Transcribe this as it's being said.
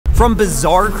From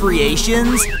bizarre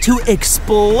creations to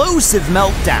explosive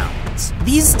meltdowns,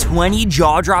 these 20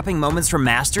 jaw-dropping moments from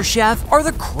MasterChef are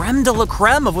the creme de la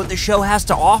creme of what the show has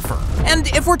to offer. And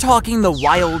if we're talking the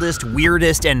wildest,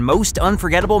 weirdest, and most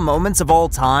unforgettable moments of all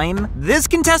time, this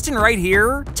contestant right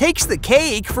here takes the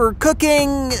cake for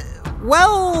cooking,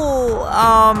 well,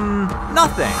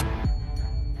 nothing.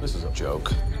 This is a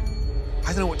joke. I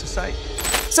don't know what to say.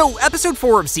 So, episode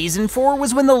 4 of season 4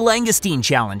 was when the Langoustine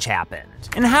challenge happened,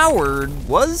 and Howard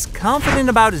was confident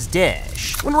about his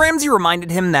dish. When Ramsay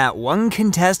reminded him that one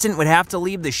contestant would have to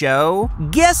leave the show,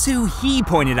 guess who he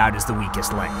pointed out as the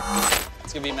weakest link?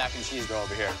 It's gonna be mac and cheese girl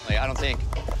over here. Like, I don't think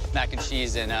mac and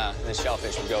cheese and the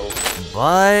shellfish would go.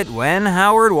 But when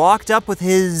Howard walked up with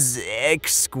his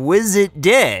exquisite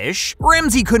dish,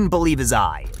 Ramsay couldn't believe his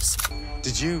eyes.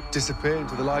 Did you disappear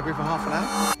into the library for half an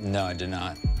hour? No, I did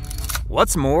not.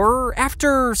 What's more,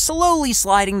 after slowly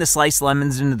sliding the sliced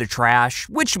lemons into the trash,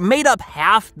 which made up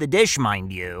half the dish,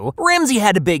 mind you, Ramsay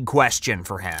had a big question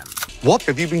for him. What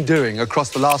have you been doing across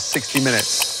the last 60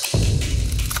 minutes?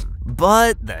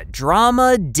 But the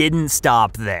drama didn't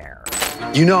stop there.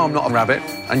 You know I'm not a rabbit,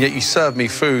 and yet you serve me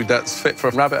food that's fit for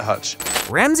a rabbit hutch.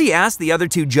 Ramsay asked the other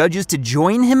two judges to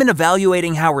join him in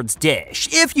evaluating Howard's dish,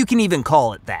 if you can even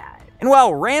call it that. And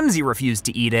while Ramsay refused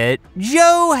to eat it,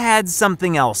 Joe had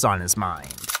something else on his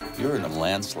mind. You're in a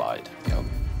landslide. You know,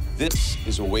 this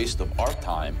is a waste of our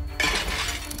time.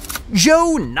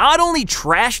 Joe not only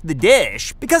trashed the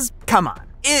dish, because come on,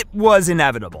 it was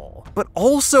inevitable, but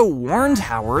also warned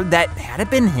Howard that had it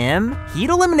been him,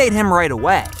 he'd eliminate him right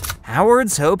away.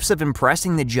 Howard's hopes of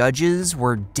impressing the judges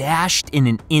were dashed in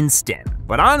an instant,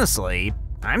 but honestly,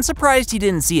 I'm surprised he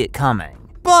didn't see it coming.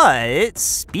 But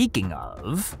speaking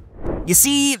of, you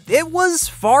see, it was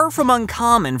far from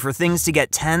uncommon for things to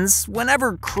get tense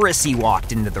whenever Chrissy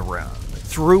walked into the room.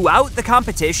 Throughout the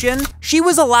competition, she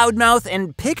was a loudmouth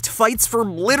and picked fights for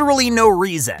literally no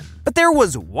reason. But there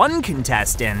was one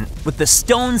contestant with the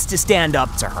stones to stand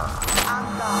up to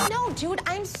her. No, dude,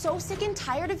 I'm so sick and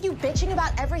tired of you bitching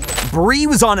about everything. Bree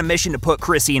was on a mission to put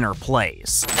Chrissy in her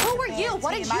place. Who were you?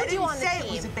 What did you do on the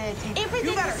team?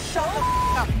 Everything is so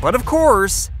But of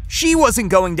course, she wasn't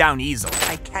going down easily.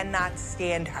 I cannot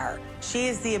stand her. She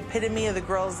is the epitome of the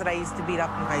girls that I used to beat up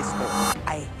in high school.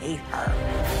 I hate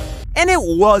her. And it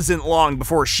wasn't long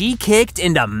before she kicked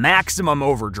into maximum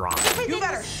overdrive. You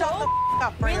better shut the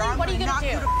up, Really? What are you gonna do?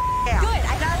 Good,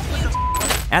 I told you.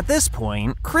 At this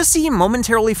point, Chrissy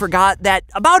momentarily forgot that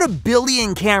about 1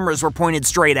 billion cameras were pointed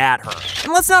straight at her.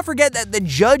 And let's not forget that the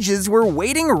judges were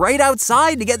waiting right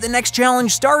outside to get the next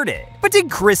challenge started. But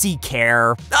did Chrissy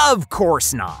care? Of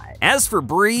course not. As for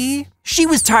Bree, she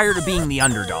was tired of being the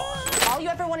underdog. All you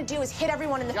ever want to do is hit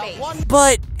everyone in the face.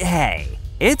 But hey,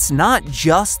 it's not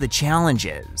just the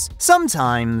challenges.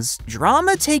 Sometimes,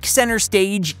 drama takes center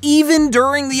stage even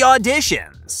during the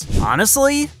auditions.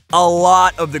 Honestly, a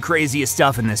lot of the craziest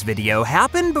stuff in this video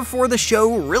happened before the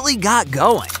show really got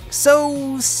going.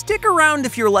 So stick around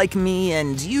if you're like me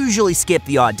and usually skip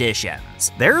the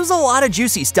auditions. There's a lot of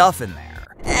juicy stuff in there.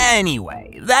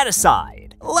 Anyway, that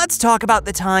aside, let's talk about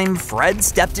the time Fred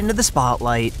stepped into the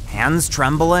spotlight, hands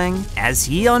trembling, as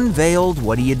he unveiled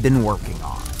what he had been working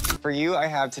on. For you, I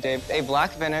have today a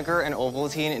black vinegar and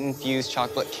Ovaltine infused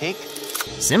chocolate cake.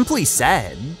 Simply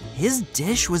said, his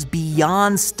dish was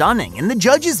beyond stunning, and the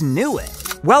judges knew it.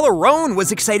 While Aron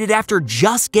was excited after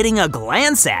just getting a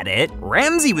glance at it,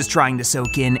 Ramsay was trying to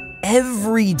soak in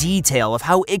every detail of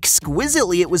how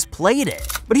exquisitely it was plated.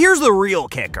 But here's the real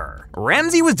kicker.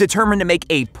 Ramsay was determined to make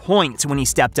a point when he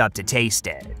stepped up to taste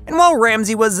it. And while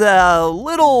Ramsay was a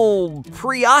little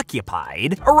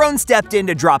preoccupied, Aron stepped in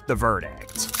to drop the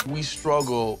verdict. We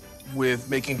struggle with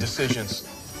making decisions,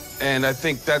 and I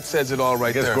think that says it all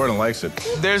right there. I guess Gordon likes it.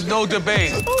 There's no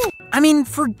debate. I mean,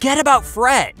 forget about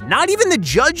Fred. Not even the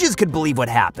judges could believe what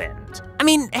happened. I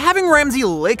mean, having Ramsay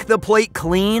lick the plate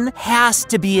clean has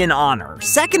to be an honor,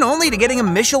 second only to getting a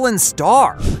Michelin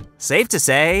star. Safe to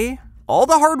say, all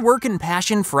the hard work and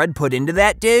passion Fred put into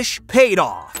that dish paid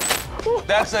off.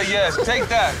 That's a yes. Take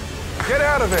that. Get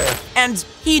out of there. And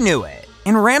he knew it.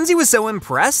 And Ramsay was so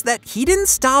impressed that he didn't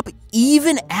stop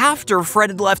even after Fred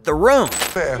had left the room.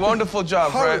 Wonderful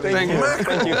job, Fred. Thank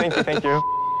you. Thank you.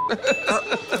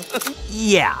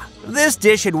 Yeah, this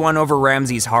dish had won over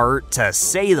Ramsay's heart, to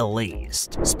say the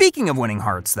least. Speaking of winning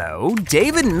hearts though,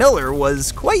 David Miller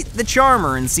was quite the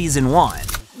charmer in season 1.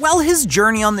 While his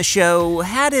journey on the show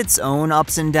had its own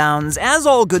ups and downs, as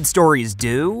all good stories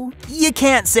do, you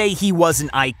can't say he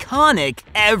wasn't iconic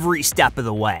every step of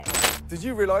the way. Did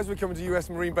you realize we're coming to US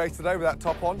Marine Base today with that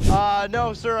top on?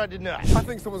 No, sir, I did not. I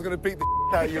think someone's gonna beat the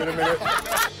out of you in a minute.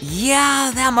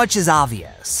 Yeah, that much is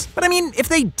obvious. But I mean, if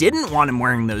they didn't want him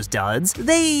wearing those duds,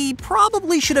 they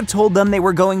probably should have told them they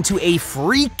were going to a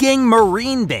freaking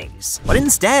Marine base. But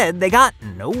instead, they got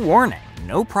no warning,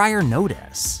 no prior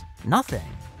notice, nothing.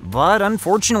 But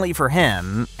unfortunately for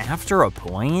him, after a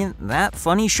point, that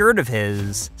funny shirt of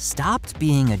his stopped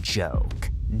being a joke.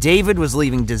 David was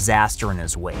leaving disaster in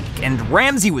his wake, and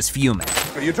Ramsey was fuming.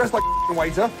 You're dressed like a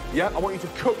waiter, yeah? I want you to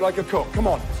cook like a cook. Come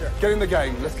on, get in the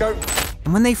game, let's go.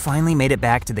 And when they finally made it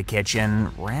back to the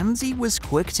kitchen, Ramsey was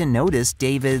quick to notice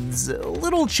David's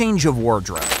little change of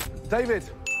wardrobe. David,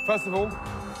 first of all,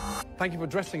 thank you for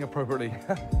dressing appropriately.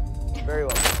 Very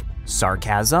well.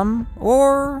 Sarcasm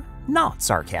or not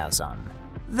sarcasm?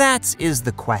 That is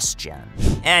the question.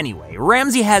 Anyway,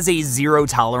 Ramsey has a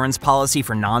zero-tolerance policy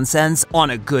for nonsense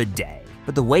on a good day.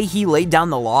 But the way he laid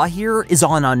down the law here is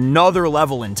on another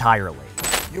level entirely.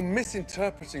 You're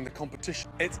misinterpreting the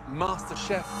competition. It's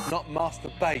MasterChef, not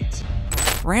Master Bait.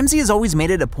 Ramsey has always made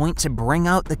it a point to bring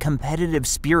out the competitive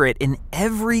spirit in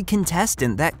every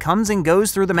contestant that comes and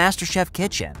goes through the MasterChef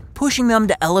kitchen, pushing them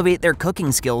to elevate their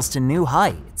cooking skills to new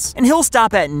heights. And he'll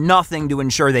stop at nothing to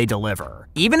ensure they deliver,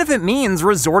 even if it means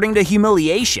resorting to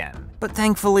humiliation. But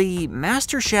thankfully,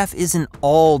 MasterChef isn't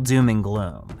all doom and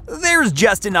gloom. There's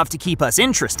just enough to keep us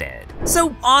interested.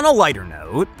 So on a lighter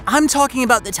note, I'm talking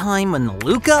about the time when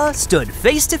Luca stood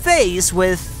face to face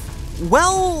with,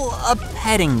 well, a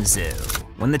petting zoo.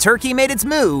 When the turkey made its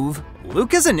move,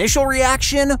 Luca's initial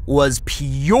reaction was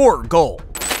pure gold.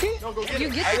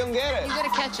 I don't get it. You gotta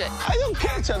catch it. I don't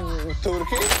catch a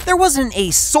turkey. There wasn't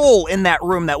a soul in that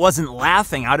room that wasn't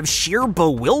laughing out of sheer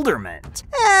bewilderment.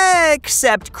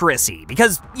 Except Chrissy,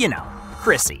 because, you know,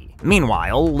 Chrissy.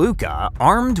 Meanwhile, Luca,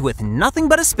 armed with nothing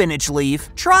but a spinach leaf,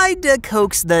 tried to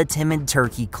coax the timid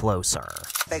turkey closer.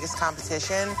 Biggest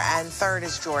competition, and third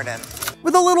is Jordan.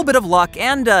 With a little bit of luck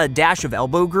and a dash of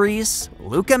elbow grease,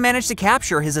 Luca managed to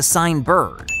capture his assigned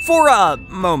bird. For a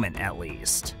moment, at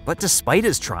least. But despite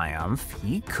his triumph,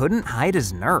 he couldn't hide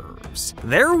his nerves.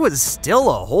 There was still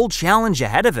a whole challenge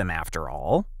ahead of him, after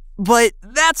all. But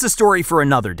that's a story for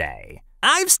another day.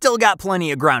 I've still got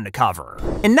plenty of ground to cover.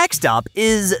 And next up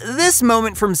is this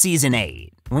moment from Season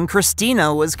 8, when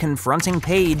Christina was confronting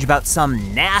Paige about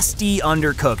some nasty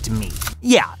undercooked meat.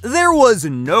 Yeah, there was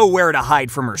nowhere to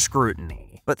hide from her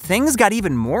scrutiny. But things got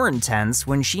even more intense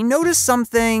when she noticed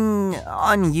something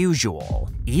unusual.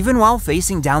 Even while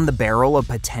facing down the barrel of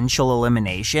potential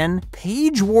elimination,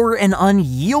 Paige wore an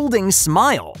unyielding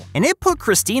smile, and it put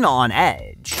Christina on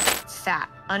edge. Fat,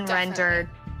 unrendered.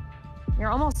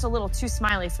 You're almost a little too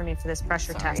smiley for me for this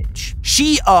pressure test.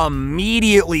 She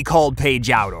immediately called Paige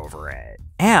out over it.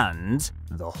 And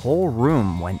the whole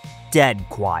room went dead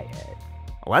quiet.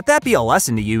 Let that be a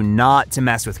lesson to you not to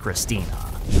mess with Christina.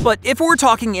 But if we're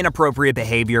talking inappropriate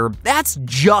behavior, that's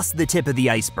just the tip of the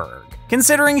iceberg.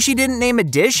 Considering she didn't name a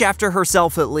dish after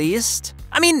herself at least.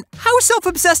 I mean, how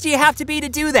self-obsessed do you have to be to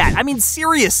do that? I mean,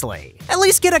 seriously. At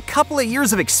least get a couple of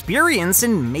years of experience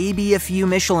and maybe a few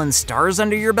Michelin stars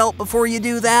under your belt before you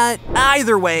do that.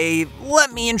 Either way,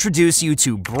 let me introduce you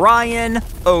to Brian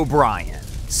O'Brien.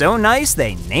 So nice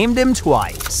they named him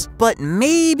twice, but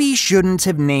maybe shouldn't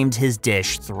have named his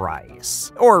dish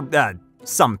thrice. Or,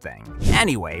 something.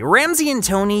 Anyway, Ramsey and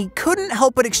Tony couldn't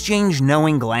help but exchange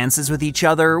knowing glances with each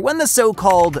other when the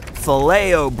so-called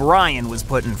Filet O'Brien was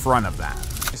put in front of them.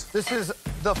 This is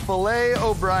the Filet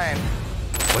O'Brien.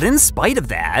 But in spite of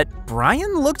that,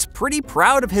 Brian looked pretty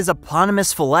proud of his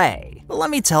eponymous filet. But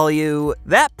let me tell you,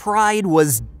 that pride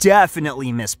was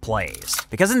definitely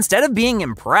misplaced. Because instead of being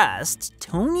impressed,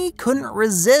 Tony couldn't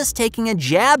resist taking a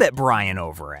jab at Brian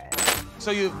over it. So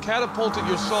you've catapulted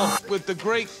yourself with the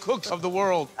great cooks of the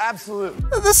world. Absolutely.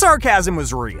 The sarcasm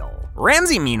was real.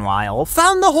 Ramsey, meanwhile,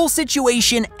 found the whole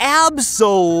situation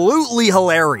absolutely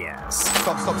hilarious.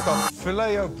 Stop.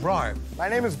 Filet O'Brien. My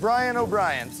name is Brian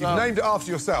O'Brien. You've named it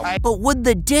after yourself. But would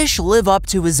the dish live up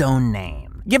to his own name?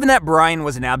 Given that Brian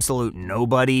was an absolute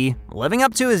nobody, living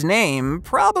up to his name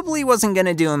probably wasn't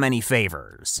gonna do him any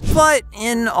favors. But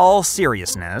in all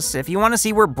seriousness, if you want to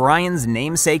see where Brian's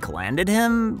namesake landed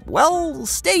him, well,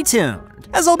 stay tuned,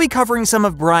 as I'll be covering some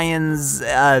of Brian's,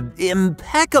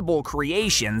 impeccable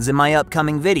creations in my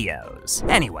upcoming videos.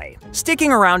 Anyway,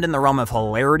 sticking around in the realm of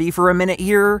hilarity for a minute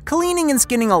here, cleaning and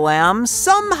skinning a lamb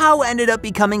somehow ended up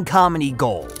becoming comedy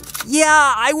gold.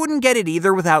 Yeah, I wouldn't get it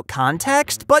either without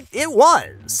context, but it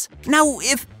was. Now,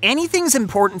 if anything's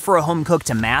important for a home cook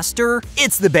to master,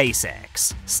 it's the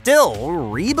basics. Still,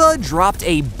 Reba dropped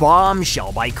a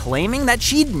bombshell by claiming that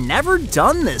she'd never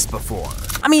done this before.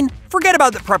 I mean, forget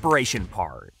about the preparation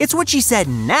part. It's what she said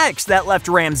next that left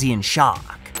Ramsay in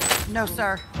shock. No,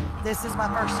 sir. This is my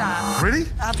first time. Really?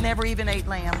 I've never even ate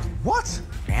lamb. What?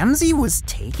 Ramsay was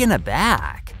taken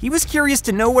aback. He was curious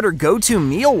to know what her go-to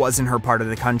meal was in her part of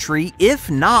the country, if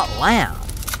not lamb.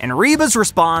 And Reba's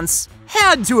response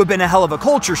had to have been a hell of a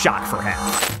culture shock for him.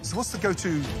 So what's the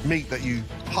go-to meat that you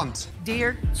hunt?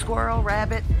 Deer, squirrel,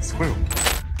 rabbit. Squirrel.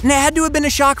 And it had to have been a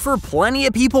shock for plenty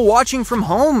of people watching from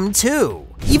home, too.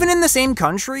 Even in the same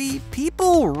country,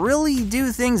 people really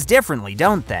do things differently,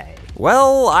 don't they?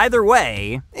 Well, either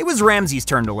way, it was Ramsay's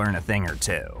turn to learn a thing or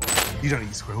two. You don't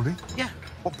eat squirrel, do you? Yeah.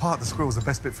 What part of the squirrel is the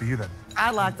best bit for you then?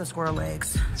 I like the squirrel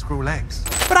legs. Squirrel legs.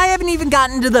 But I haven't even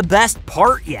gotten to the best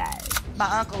part yet.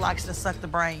 My uncle likes to suck the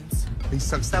brains. He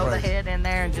sucks the Throw the brains. head in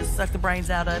there and just suck the brains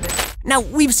out of it. Now,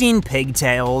 we've seen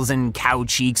pigtails and cow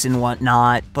cheeks and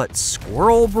whatnot, but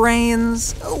squirrel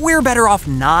brains? We're better off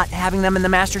not having them in the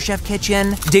MasterChef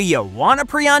kitchen. Do you want a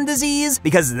prion disease?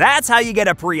 Because that's how you get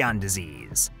a prion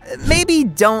disease. Maybe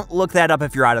don't look that up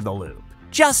if you're out of the loop.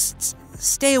 Just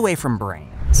stay away from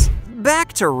brains.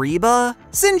 Back to Reba.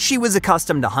 Since she was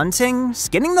accustomed to hunting,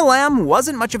 skinning the lamb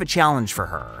wasn't much of a challenge for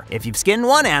her. If you've skinned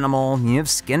one animal, you've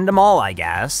skinned them all, I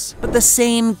guess. But the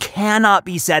same cannot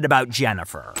be said about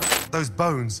Jennifer. Those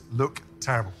bones look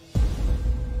terrible.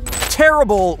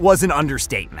 Terrible was an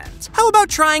understatement. How about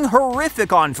trying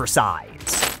horrific on for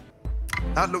size?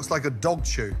 That looks like a dog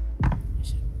chew.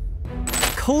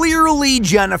 Clearly,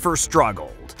 Jennifer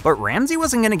struggled, but Ramsay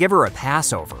wasn't gonna give her a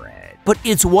pass over it. But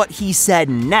it's what he said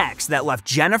next that left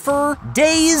Jennifer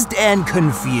dazed and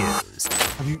confused.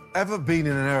 Have you ever been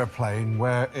in an airplane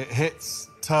where it hits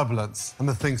turbulence and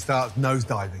the thing starts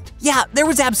nosediving? Yeah, there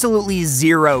was absolutely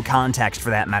zero context for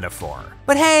that metaphor.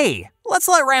 But hey, let's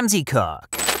let Ramsay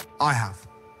cook. I have,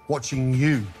 watching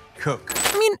you cook.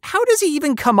 I mean, how does he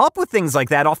even come up with things like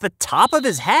that off the top of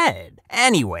his head?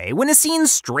 Anyway, when a scene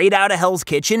straight out of Hell's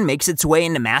Kitchen makes its way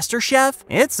into MasterChef,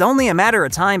 it's only a matter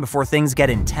of time before things get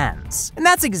intense. And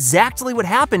that's exactly what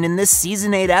happened in this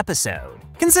Season 8 episode.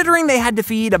 Considering they had to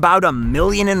feed about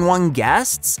 1,000,001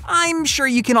 guests, I'm sure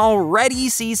you can already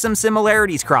see some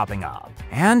similarities cropping up.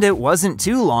 And it wasn't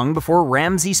too long before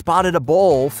Ramsay spotted a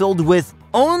bowl filled with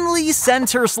only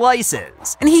center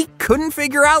slices, and he couldn't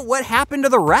figure out what happened to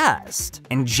the rest.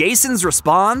 And Jason's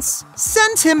response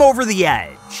sent him over the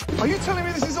edge. Are you telling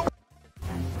me this is all?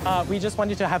 We just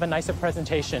wanted to have a nicer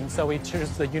presentation, so we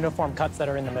chose the uniform cuts that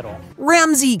are in the middle.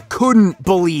 Ramsay couldn't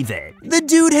believe it. The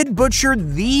dude had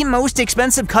butchered the most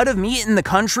expensive cut of meat in the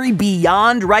country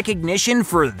beyond recognition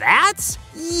for that?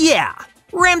 Yeah,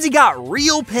 Ramsay got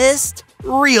real pissed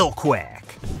real quick.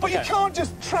 But you can't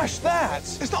just trash that.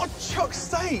 It's not a chuck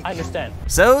steak. I understand.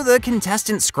 So the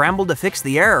contestant scrambled to fix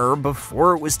the error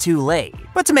before it was too late.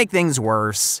 But to make things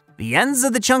worse, the ends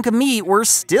of the chunk of meat were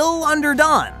still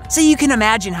underdone, so you can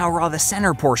imagine how raw the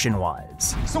center portion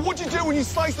was. So what'd you do when you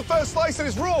slice the first slice and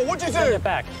it's raw? What'd you do? Send it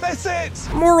back. That's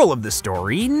it. Moral of the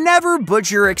story, never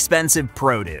butcher expensive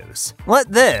produce.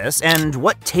 Let this, and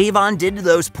what Tavon did to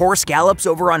those poor scallops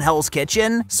over on Hell's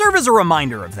Kitchen, serve as a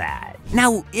reminder of that.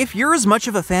 Now, if you're as much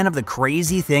of a fan of the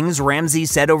crazy things Ramsay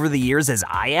said over the years as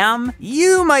I am,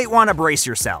 you might want to brace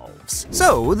yourselves.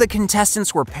 So, the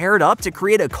contestants were paired up to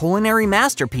create a culinary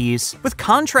masterpiece with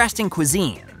contrasting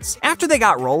cuisines. After they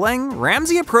got rolling,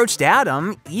 Ramsay approached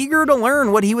Adam, eager to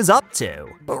learn what he was up to.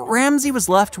 But Ramsay was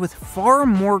left with far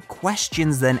more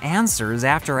questions than answers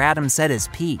after Adam said his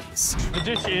piece. The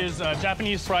dish is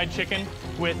Japanese fried chicken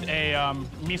with a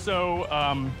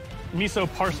miso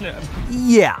parsnip.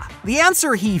 Yeah, the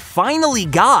answer he finally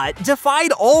got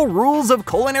defied all rules of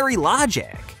culinary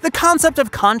logic. The concept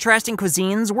of contrasting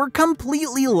cuisines were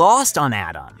completely lost on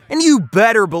Adam. And you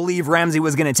better believe Ramsay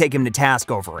was gonna take him to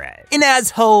task over it, in as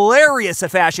hilarious a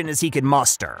fashion as he could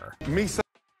muster. Me so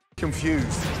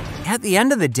confused. At the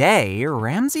end of the day,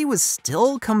 Ramsay was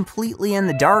still completely in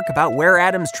the dark about where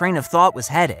Adam's train of thought was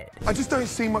headed. I just don't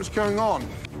see much going on.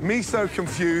 Me so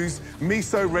confused, me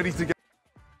so ready to get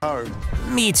home.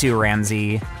 Me too,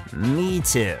 Ramsay. Me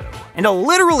too. And to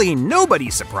literally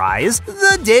nobody's surprise,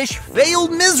 the dish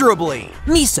failed miserably.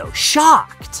 Me so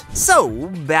shocked. So,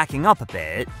 backing up a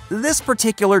bit, this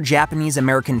particular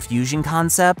Japanese-American fusion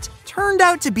concept turned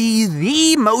out to be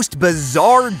the most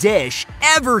bizarre dish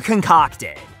ever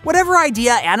concocted. Whatever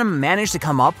idea Adam managed to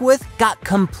come up with got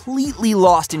completely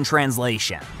lost in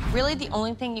translation. Really, the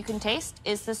only thing you can taste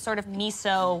is this sort of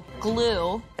miso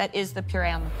glue that is the puree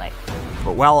on the plate.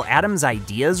 But while Adam's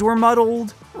ideas were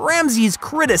muddled, Ramsay's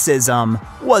criticism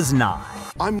was not.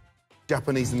 I'm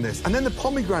Japanese in this. And then the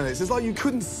pomegranates, it's like you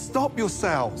couldn't stop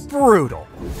yourselves. Brutal.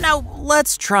 Now,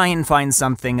 let's try and find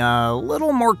something a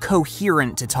little more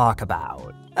coherent to talk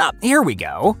about. Here we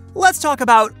go. Let's talk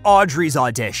about Audrey's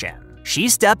audition. She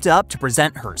stepped up to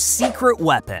present her secret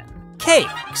weapon,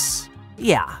 cakes.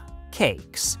 Yeah,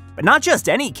 cakes. But not just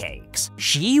any cakes.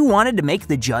 She wanted to make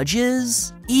the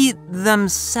judges eat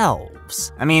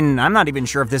themselves. I mean, I'm not even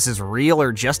sure if this is real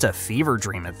or just a fever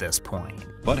dream at this point.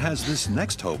 But has this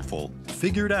next hopeful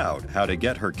figured out how to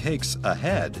get her cakes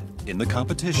ahead in the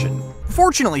competition?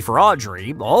 Fortunately for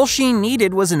Audrey, all she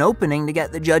needed was an opening to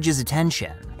get the judges'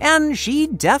 attention. And she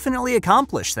definitely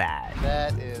accomplished that.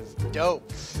 That is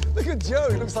dope. Look at Joe,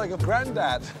 he looks like a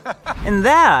granddad. And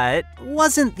that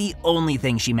wasn't the only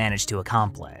thing she managed to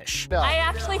accomplish. I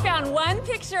actually found one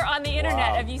picture on the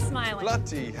internet of you smiling.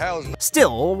 Bloody hell.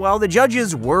 Still, while the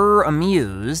judges were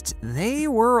amused, they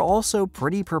were also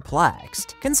pretty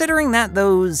perplexed, considering that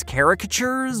those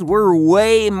caricatures were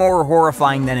way more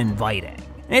horrifying than inviting.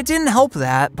 It didn't help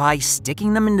that by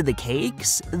sticking them into the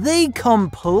cakes, they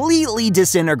completely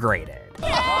disintegrated.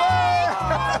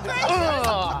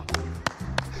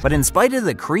 But in spite of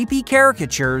the creepy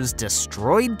caricatures,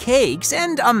 destroyed cakes,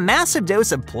 and a massive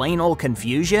dose of plain old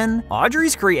confusion,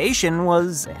 Audrey's creation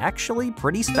was actually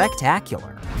pretty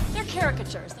spectacular. They're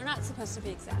caricatures. They're not supposed to be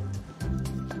exact.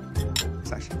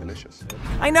 It's actually delicious.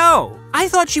 I know! I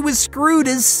thought she was screwed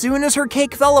as soon as her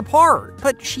cake fell apart,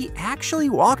 but she actually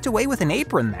walked away with an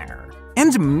apron there.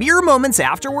 And mere moments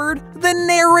afterward, the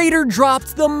narrator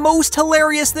dropped the most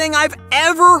hilarious thing I've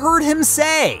ever heard him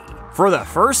say. For the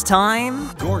first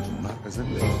time, Gordon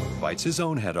bites his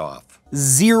own head off.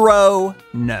 0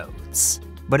 notes.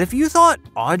 But if you thought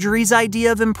Audrey's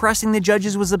idea of impressing the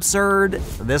judges was absurd,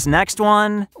 this next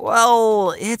one,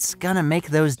 well, it's gonna make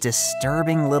those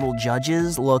disturbing little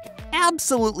judges look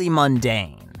absolutely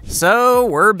mundane. So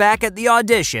we're back at the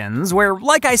auditions where,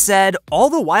 like I said, all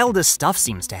the wildest stuff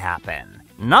seems to happen.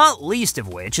 Not least of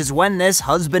which is when this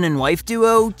husband and wife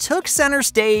duo took center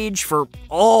stage for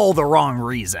all the wrong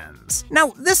reasons.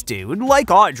 Now, this dude,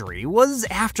 like Audrey, was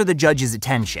after the judge's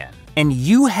attention, and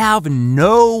you have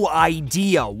no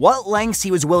idea what lengths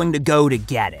he was willing to go to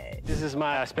get it. This is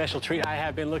my special treat. I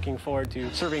have been looking forward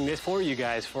to serving this for you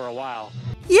guys for a while.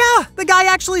 Yeah, the guy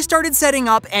actually started setting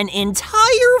up an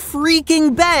entire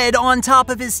freaking bed on top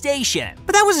of his station.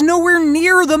 But that was nowhere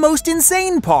near the most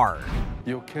insane part.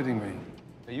 You're kidding me.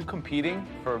 Are you competing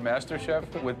for MasterChef?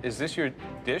 Is this your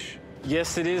dish?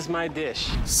 Yes, it is my dish.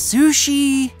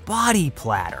 Sushi body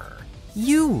platter.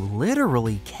 You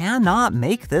literally cannot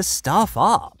make this stuff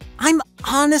up. I'm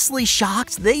honestly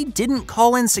shocked they didn't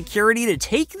call in security to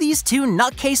take these two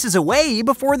nutcases away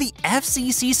before the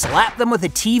FCC slapped them with a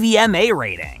TVMA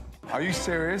rating. Are you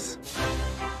serious?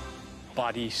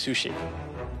 Body sushi.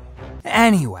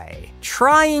 Anyway,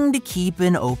 trying to keep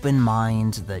an open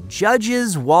mind, the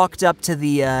judges walked up to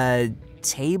the,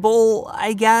 table,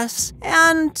 I guess,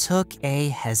 and took a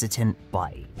hesitant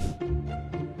bite.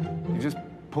 You just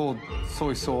poured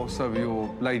soy sauce over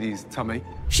your lady's tummy.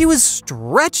 She was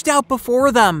stretched out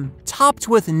before them, topped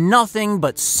with nothing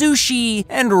but sushi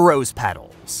and rose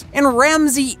petals. And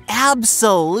Ramsay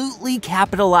absolutely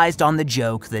capitalized on the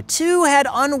joke the two had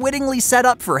unwittingly set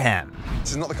up for him.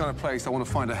 This is not the kind of place I want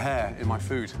to find a hair in my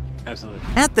food. Absolutely.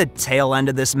 At the tail end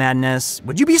of this madness,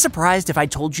 would you be surprised if I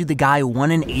told you the guy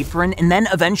won an apron and then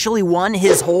eventually won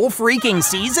his whole freaking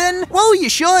season? Well, you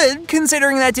should,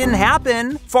 considering that didn't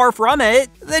happen. Far from it,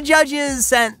 the judges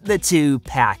sent the two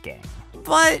packing.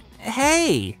 But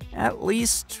hey, at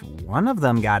least one of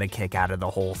them got a kick out of the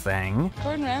whole thing.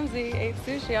 Gordon Ramsay ate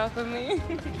sushi off of me.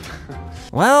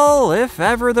 Well, if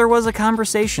ever there was a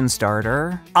conversation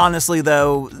starter. Honestly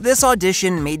though, this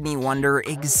audition made me wonder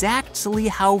exactly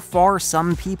how far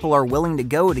some people are willing to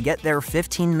go to get their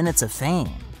 15 minutes of fame.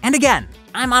 And again,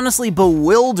 I'm honestly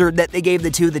bewildered that they gave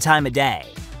the two the time of day.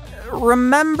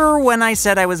 Remember when I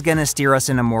said I was gonna steer us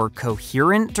in a more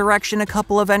coherent direction a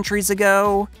couple of entries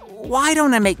ago? Why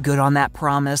don't I make good on that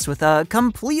promise with a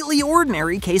completely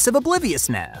ordinary case of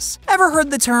obliviousness? Ever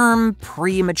heard the term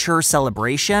premature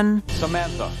celebration?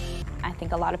 Samantha. I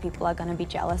think a lot of people are gonna be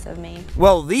jealous of me.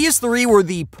 Well, these three were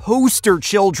the poster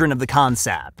children of the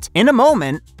concept. In a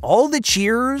moment, all the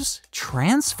cheers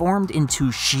transformed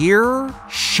into sheer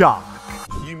shock.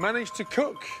 You managed to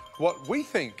cook what we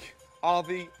think are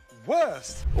the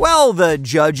worst. Well, the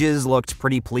judges looked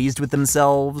pretty pleased with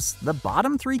themselves. The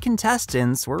bottom three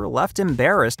contestants were left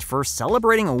embarrassed for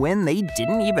celebrating a win they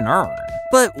didn't even earn.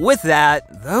 But with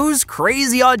that, those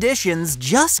crazy auditions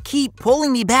just keep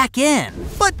pulling me back in.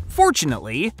 But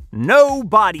fortunately, no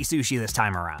body sushi this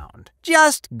time around.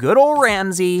 Just good old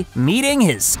Ramsay meeting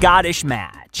his Scottish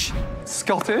match.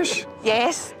 Scottish?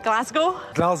 Yes, Glasgow.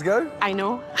 Glasgow? I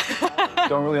know.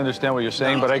 Don't really understand what you're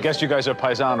saying, but I guess you guys are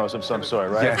paisanos of some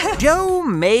sort, right? Yes. Joe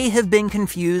may have been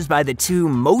confused by the two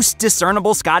most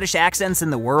discernible Scottish accents in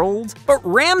the world, but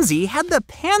Ramsay had the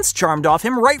pants charmed off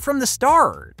him right from the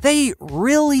start. They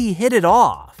really hit it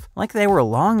off, like they were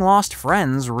long-lost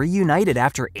friends reunited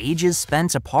after ages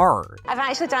spent apart. I've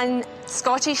actually done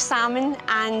Scottish salmon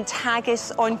and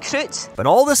haggis en croûte. But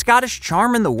all the Scottish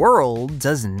charm in the world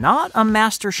does not a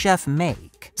MasterChef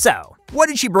make. So, what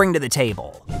did she bring to the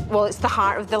table? Well, it's the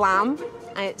heart of the lamb,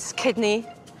 and it's kidney,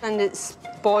 and it's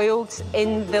boiled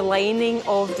in the lining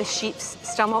of the sheep's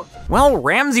stomach. Well,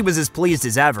 Ramsay was as pleased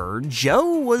as ever.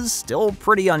 Joe was still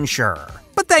pretty unsure.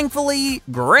 But thankfully,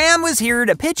 Graham was here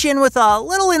to pitch in with a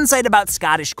little insight about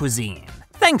Scottish cuisine.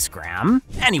 Thanks, Graham.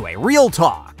 Anyway, real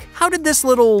talk. How did this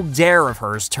little dare of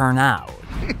hers turn out?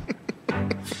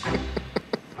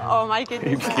 Oh my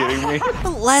goodness. Are you kidding me?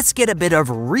 But let's get a bit of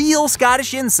real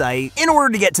Scottish insight in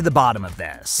order to get to the bottom of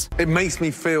this. It makes me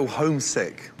feel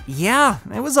homesick. Yeah,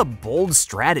 it was a bold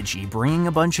strategy bringing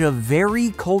a bunch of very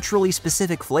culturally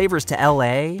specific flavors to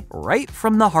LA right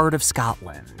from the heart of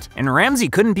Scotland. And Ramsay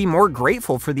couldn't be more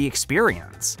grateful for the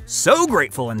experience. So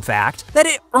grateful, in fact, that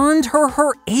it earned her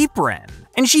her apron.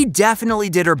 And she definitely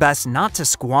did her best not to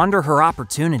squander her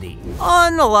opportunity.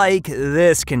 Unlike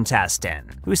this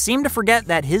contestant, who seemed to forget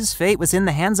that his fate was in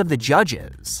the hands of the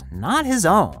judges, not his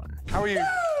own. How are you?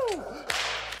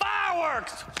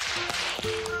 Fireworks!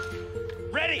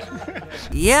 Ready!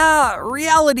 Yeah,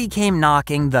 reality came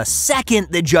knocking the second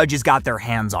the judges got their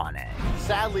hands on it.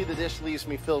 Sadly, the dish leaves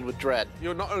me filled with dread.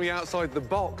 You're not only outside the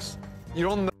box, you're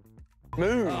on the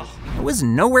moon. It was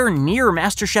nowhere near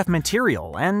MasterChef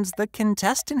material, and the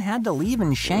contestant had to leave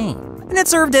in shame. And it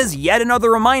served as yet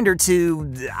another reminder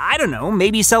to, I don't know,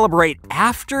 maybe celebrate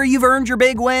after you've earned your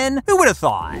big win? Who would have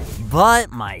thought?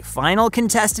 But my final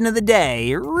contestant of the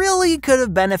day really could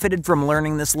have benefited from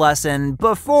learning this lesson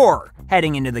before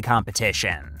heading into the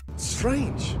competition.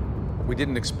 Strange. We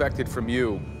didn't expect it from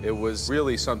you. It was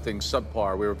really something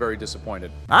subpar. We were very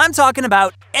disappointed. I'm talking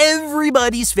about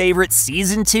everybody's favorite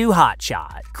Season 2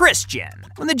 hotshot, Christian.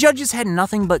 When the judges had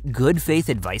nothing but good faith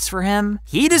advice for him,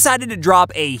 he decided to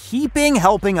drop a heaping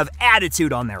helping of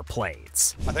attitude on their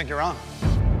plates. I think you're wrong.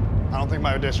 I don't think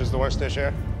my dish is the worst dish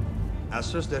here.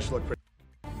 Esther's dish looked pretty.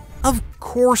 Of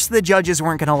course the judges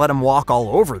weren't gonna let him walk all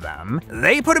over them.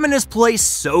 They put him in his place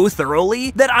so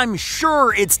thoroughly that I'm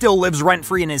sure it still lives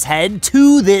rent-free in his head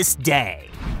to this day.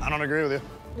 I don't agree with you.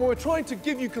 Well, we're trying to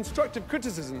give you constructive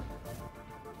criticism.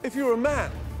 If you were a man,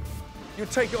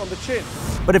 you'd take it on the chin.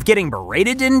 But if getting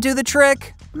berated didn't do the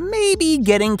trick, maybe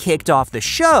getting kicked off the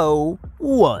show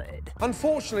would.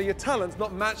 Unfortunately, your talent's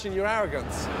not matching your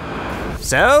arrogance.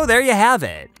 So there you have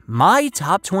it. My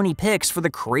top 20 picks for the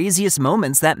craziest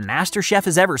moments that MasterChef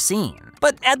has ever seen.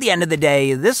 But at the end of the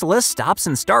day, this list stops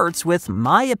and starts with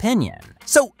my opinion.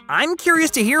 So I'm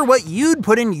curious to hear what you'd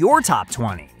put in your top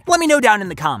 20. Let me know down in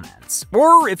the comments.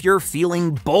 Or if you're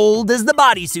feeling bold as the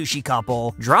body sushi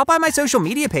couple, drop by my social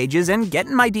media pages and get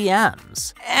in my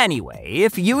DMs. Anyway,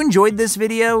 if you enjoyed this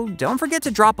video, don't forget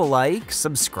to drop a like,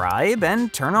 subscribe,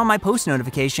 and turn on my post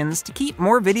notifications to keep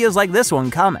more videos like this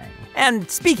one coming.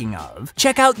 And speaking of,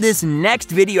 check out this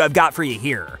next video I've got for you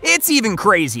here. It's even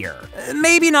crazier.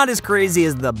 Maybe not as crazy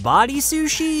as the body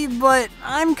sushi, but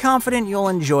I'm confident you'll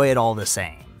enjoy it all the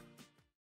same.